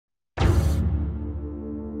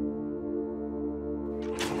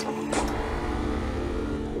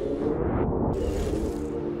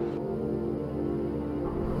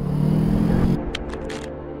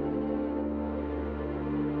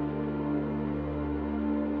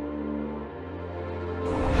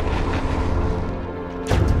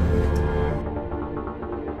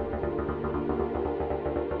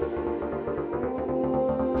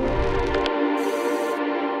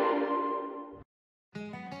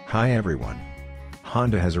Hi everyone.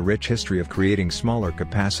 Honda has a rich history of creating smaller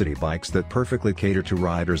capacity bikes that perfectly cater to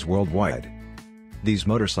riders worldwide. These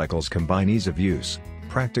motorcycles combine ease of use,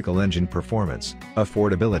 practical engine performance,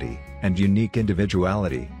 affordability, and unique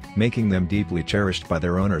individuality, making them deeply cherished by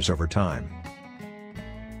their owners over time.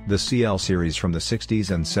 The CL series from the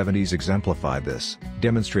 60s and 70s exemplified this,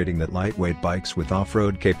 demonstrating that lightweight bikes with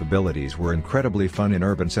off-road capabilities were incredibly fun in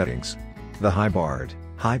urban settings. The high-barred,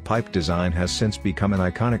 high-pipe design has since become an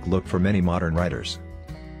iconic look for many modern riders.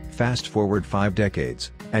 Fast forward 5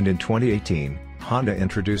 decades, and in 2018, Honda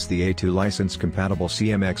introduced the A2 license-compatible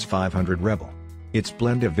CL500 Rebel. Its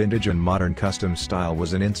blend of vintage and modern custom style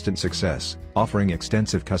was an instant success, offering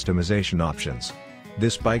extensive customization options.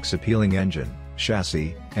 This bike's appealing engine,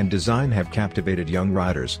 chassis, and design have captivated young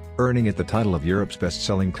riders, earning it the title of Europe's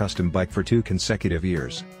best-selling custom bike for 2 consecutive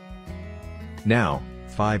years. Now,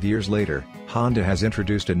 5 years later, Honda has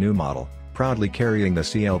introduced a new model, proudly carrying the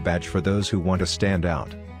CL badge for those who want to stand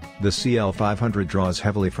out. The CL500 draws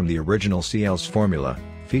heavily from the original CL's formula,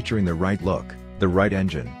 featuring the right look, the right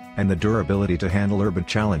engine, and the durability to handle urban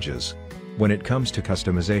challenges. When it comes to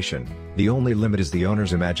customization, the only limit is the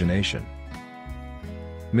owner's imagination.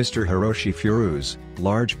 Mr. Hiroshi Furuze,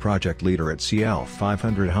 large project leader at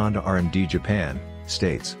CL500 Honda R&D Japan,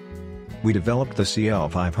 states, "We developed the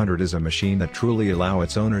CL500 as a machine that truly allows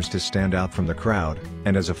its owners to stand out from the crowd,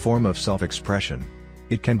 and as a form of self-expression.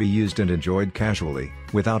 It can be used and enjoyed casually,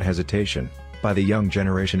 without hesitation, by the young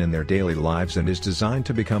generation in their daily lives and is designed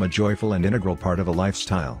to become a joyful and integral part of a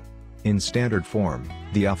lifestyle. In standard form,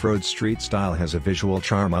 the off-road street style has a visual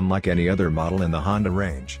charm unlike any other model in the Honda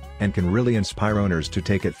range, and can really inspire owners to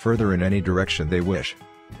take it further in any direction they wish.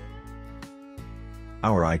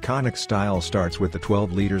 Our iconic style starts with the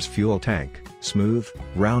 12 liters fuel tank, smooth,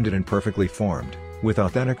 rounded and perfectly formed, with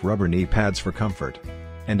authentic rubber knee pads for comfort.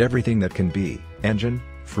 And everything that can be, engine,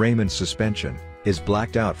 frame and suspension, is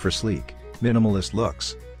blacked out for sleek, minimalist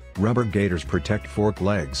looks. Rubber gaiters protect fork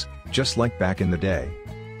legs, just like back in the day.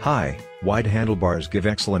 High, wide handlebars give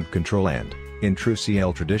excellent control and, in true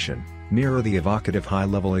CL tradition, mirror the evocative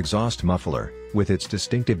high-level exhaust muffler, with its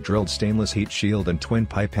distinctive drilled stainless heat shield and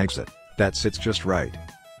twin-pipe exit, that sits just right.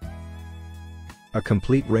 A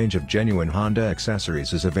complete range of genuine Honda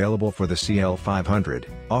accessories is available for the CL500,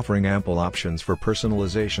 offering ample options for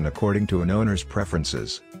personalization according to an owner's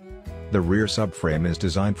preferences. The rear subframe is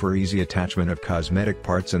designed for easy attachment of cosmetic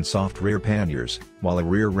parts and soft rear panniers, while a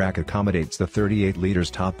rear rack accommodates the 38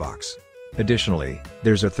 liters top box. Additionally,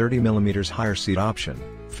 there's a 30mm higher seat option,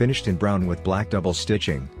 finished in brown with black double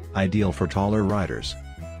stitching, ideal for taller riders.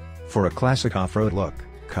 For a classic off-road look,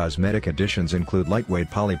 cosmetic additions include lightweight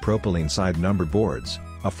polypropylene side number boards,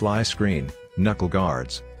 a fly screen, knuckle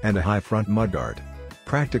guards, and a high front mudguard.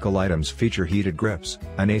 Practical items feature heated grips,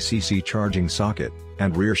 an ACC charging socket,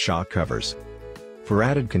 and rear shock covers. For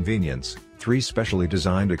added convenience, 3 specially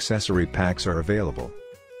designed accessory packs are available.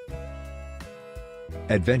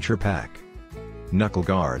 Adventure Pack. Knuckle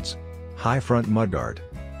guards. High front mudguard.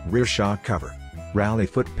 Rear shock cover. Rally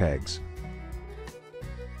foot pegs.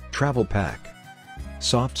 Travel Pack.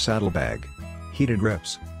 Soft saddlebag. Heated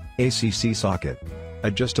grips. ACC socket.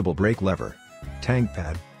 Adjustable brake lever. Tank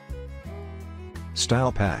pad.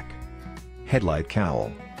 Style Pack. Headlight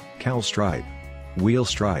cowl. Cowl stripe. Wheel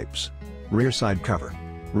stripes. Rear side cover.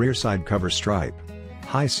 Rear side cover stripe.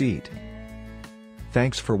 High seat.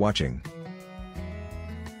 Thanks for watching.